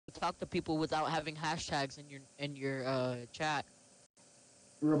talk to people without having hashtags in your chat.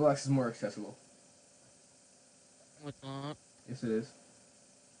 Roblox is more accessible. What's not? Yes, it is.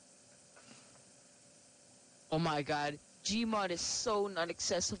 Oh my god, Gmod is so not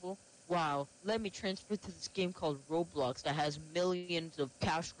accessible. Wow, let me transfer to this game called Roblox that has millions of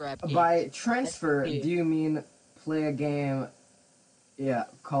cash grab games. By transfer, do you mean play a game,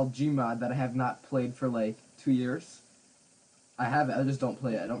 called Gmod that I have not played for like 2 years? I have it, I just don't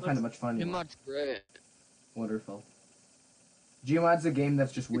play it. I don't find it much fun anymore. Gmod's great. Wonderful. Gmod's a game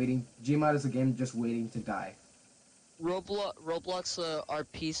that's just waiting. Gmod is a game just waiting to die. Roblox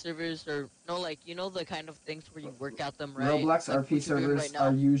RP servers are you know the kind of things where you work at them, right? Roblox like RP servers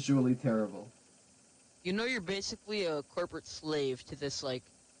are usually terrible. You know you're basically a corporate slave to this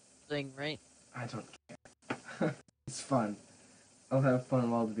thing, right? I don't care. It's fun. I'll have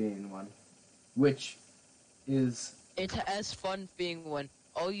fun while being one. Which is... It's as fun being one.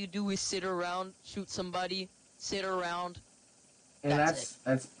 All you do is sit around, shoot somebody, sit around. And that's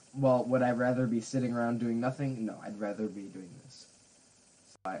well, would I rather be sitting around doing nothing? No, I'd rather be doing this.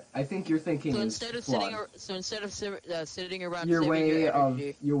 So I think your thinking is flawed. So instead of sitting around, your way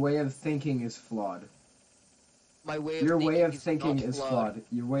of thinking is flawed. My way of your thinking way of is thinking not is flawed. flawed.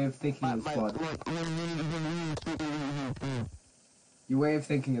 Your way of thinking is flawed. Your way of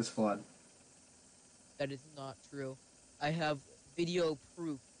thinking is flawed. That is not true. I have video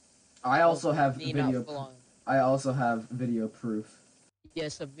proof. I also have video. I also have video proof.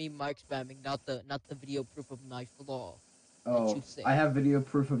 Yes, of me mic spamming, not the video proof of my flaw. Oh, I have video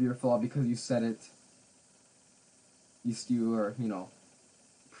proof of your flaw because you said it. You are,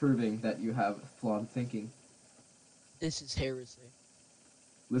 proving that you have flawed thinking. This is heresy.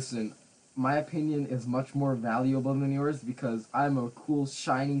 Listen, my opinion is much more valuable than yours because I'm a cool,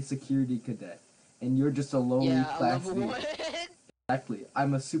 shiny security cadet, and you're just a lowly class D. Exactly.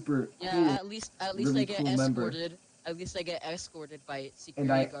 I'm a super cool, at least really I get cool escorted. member. At least I get escorted by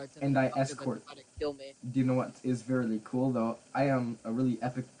security guards. And I escort. Try to kill me. Do you know what is very cool though? I am a really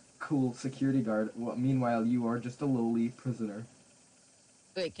epic, cool security guard. Well, meanwhile, you are just a lowly prisoner.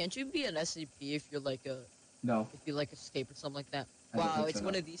 Wait, can't you be an SCP if you're No. If you escape or something like that? Wow, it's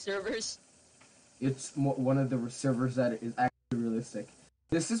one of these servers. It's one of the servers that is actually realistic.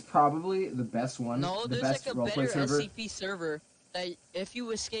 This is probably the best one. No, the there's best a roleplay better server. SCP server that if you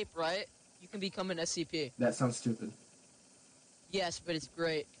escape, right, you can become an SCP. That sounds stupid. Yes, but it's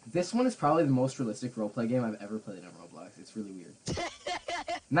great. This one is probably the most realistic roleplay game I've ever played on Roblox. It's really weird.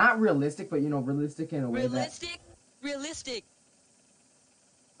 Not realistic, but realistic in a way Realistic.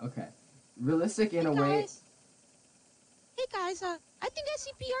 Okay. Realistic in a way. Hey guys, I think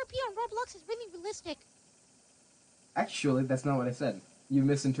SCP-RP on Roblox is really realistic. Actually, that's not what I said. You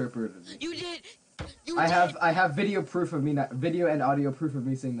misinterpreted me. You did. I have video proof of me, video and audio proof of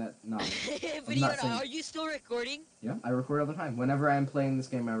me saying that. No. Are you still recording? Yeah, I record all the time. Whenever I'm playing this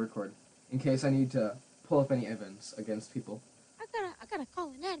game, I record, in case I need to pull up any evidence against people. I gotta call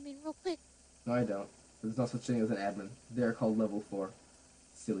an admin real quick. No, I don't. There's no such thing as an admin. They're called level 4.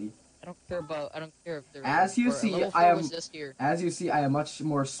 Silly. I don't care if they're. As you see, I am much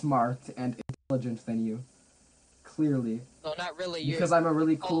more smart and intelligent than you. Clearly. No, not really. Because I'm a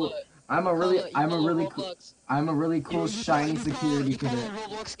really cool. I'm a really cool shiny security cadet.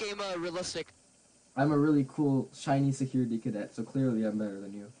 Roblox game realistic. I'm a really cool shiny security cadet, so clearly I'm better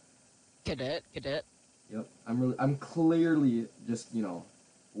than you. Cadet. Yep. I'm clearly just,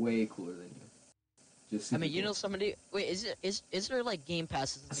 way cooler than you. Just I mean, cool. Somebody. Wait, is there game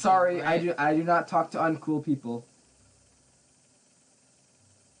passes? Sorry, game, right? I do not talk to uncool people.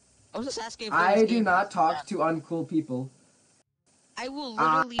 I was just asking. I do not talk to uncool people. I will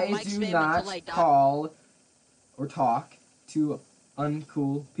literally I do not call or talk to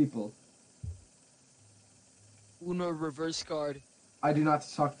uncool people. Uno reverse card. I do not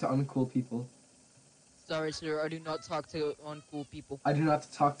talk to uncool people. Sorry, sir. I do not talk to uncool people. I do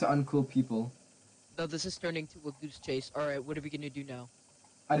not talk to uncool people. No, this is turning to a goose chase. Alright, what are we gonna do now?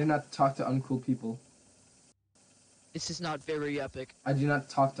 I do not talk to uncool people. This is not very epic. I do not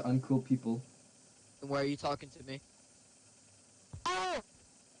talk to uncool people. Then why are you talking to me? Oh!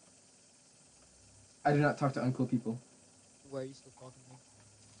 I do not talk to uncool people. Why are you still talking to me?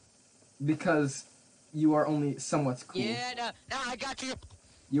 Because you are only somewhat cool. Yeah, no, I got you.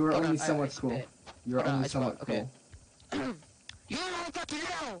 You are only somewhat cool. You are only somewhat cool. Okay. You don't fucking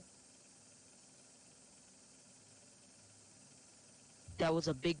know! That was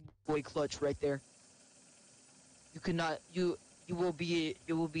a big boy clutch right there. You cannot. You will be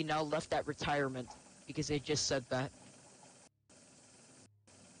now left at retirement because they just said that.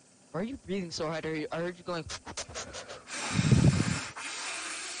 Why are you breathing so hard? I heard you going.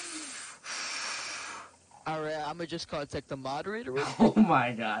 Alright, I'm gonna just contact the moderator real Oh quick.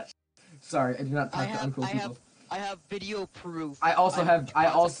 my gosh. Sorry, I do not talk to uncool people. I have video proof. I also contact I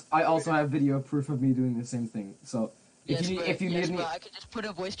also have video proof of me doing the same thing. So Yes, if you need any I could just put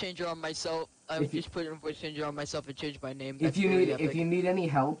a voice changer on myself. I would if you just put a voice changer on myself and change my name. if That's you very need epic. any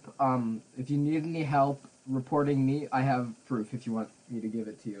help, if you need any help reporting me, I have proof if you want me to give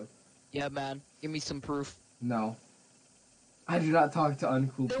it to you. Yeah, man. Give me some proof. No. I do not talk to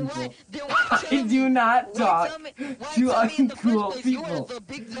uncool Then people. Then why I tell me? do not talk Why to tell me in the first uncool place? You are people. the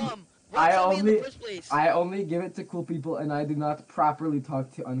big dumb. Why tell me in the first place? I only give it to cool people, and I do not properly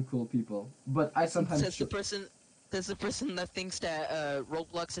talk to uncool people. But I sometimes Says the person that thinks that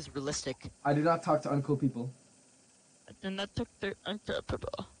Roblox is realistic. I do not talk to uncool people. I do not talk to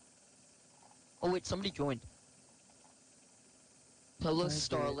people. Oh wait, somebody joined. Hello,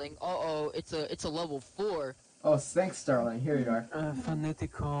 Starling. It's a level 4. Oh, thanks, Starling. Here you are.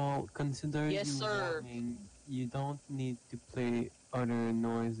 Phonetical, consider Yes, you sir. warning. You don't need to play other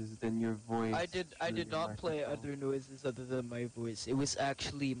noises than your voice. I through did your not play microphone. other noises other than my voice. It was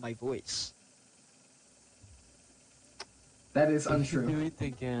actually my voice. That is If you do untrue. it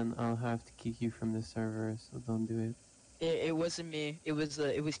again, I'll have to kick you from the server, so don't do it. It wasn't me. It was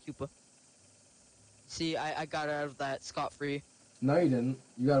Cupa. See, I got out of that scot-free. No, you didn't.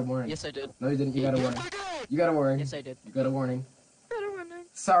 You got a warning. Yes, I did. No, you didn't. You got a warning. Yes, I did. You got a warning. Yes, I did. You got a warning. Got a warning.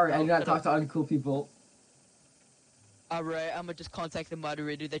 Sorry, I Oh, do not shut talk to uncool people. Alright, I'm gonna just contact the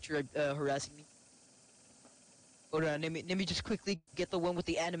moderator that you're harassing me. Hold on, let me just quickly get the one with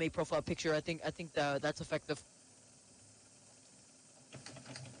the anime profile picture. I think that's effective.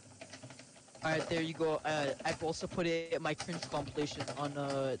 Alright, there you go. I've also put it my cringe compilation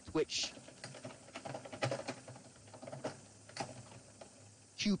on Twitch.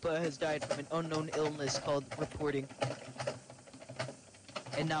 Chupa has died from an unknown illness called reporting.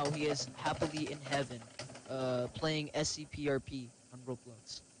 And now he is happily in heaven, playing SCPRP on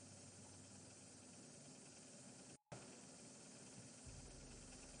Roblox.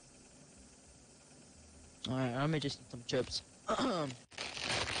 Alright, I'm gonna just eat some chips.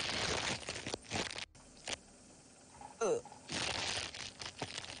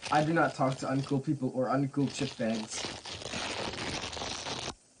 I do not talk to uncool people or uncool chip bags.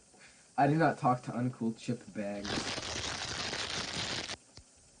 I do not talk to uncool chip bags.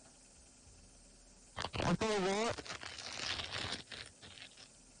 Okay, what?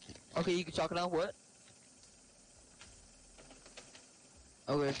 Okay, you can talk now. What?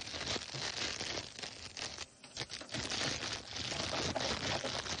 Okay.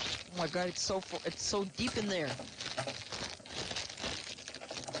 Oh my god, it's so deep in there.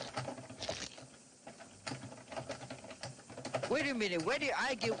 Wait a minute, where did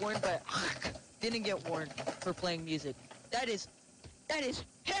I get warned but didn't get warned for playing music? That is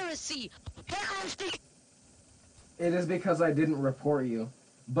heresy! Heresy! It is because I didn't report you.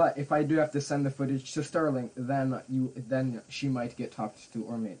 But if I do have to send the footage to Sterling, then she might get talked to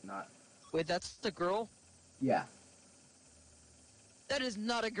or may not. Wait, that's the girl? Yeah. That is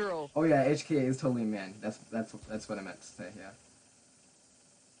not a girl. Oh yeah, HK is totally a man. That's what I meant to say. Yeah.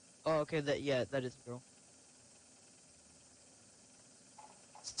 Oh, okay, that is a girl.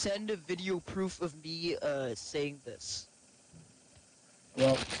 Send a video proof of me saying this.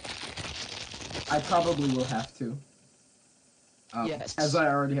 Well, I probably will have to. Yes. As I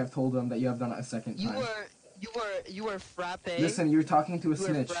already have told them that you have done it a second time. You were frappe. Listen, you're talking to a You are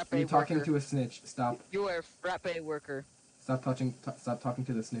snitch. frappe You're talking worker. to a snitch. Stop. You are a frappe worker. Stop touching. Stop talking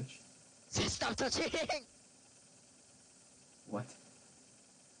to the snitch. Stop touching! What?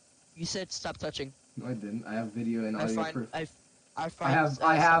 You said stop touching. No, I didn't. I have video and audio proof. I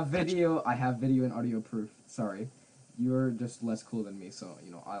have video and audio proof. Sorry. You're just less cool than me, so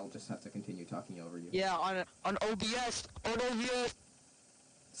you know I'll just have to continue talking over you. Yeah, on OBS. On OBS.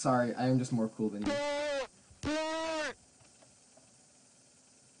 Sorry, I am just more cool than you.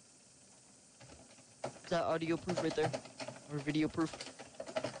 Is that audio proof right there? Or video proof?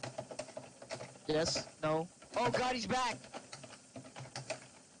 Yes? No? Oh god, he's back!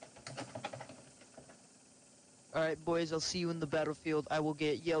 Alright, boys, I'll see you in the battlefield. I will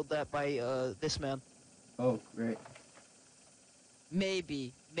get yelled at by, this man. Oh, great.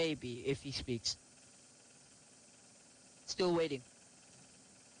 Maybe, if he speaks. Still waiting.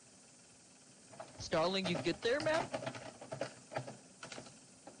 Starling, you get there, man?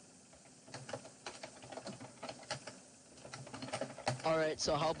 Alright,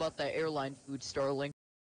 so how about that airline food, Starling?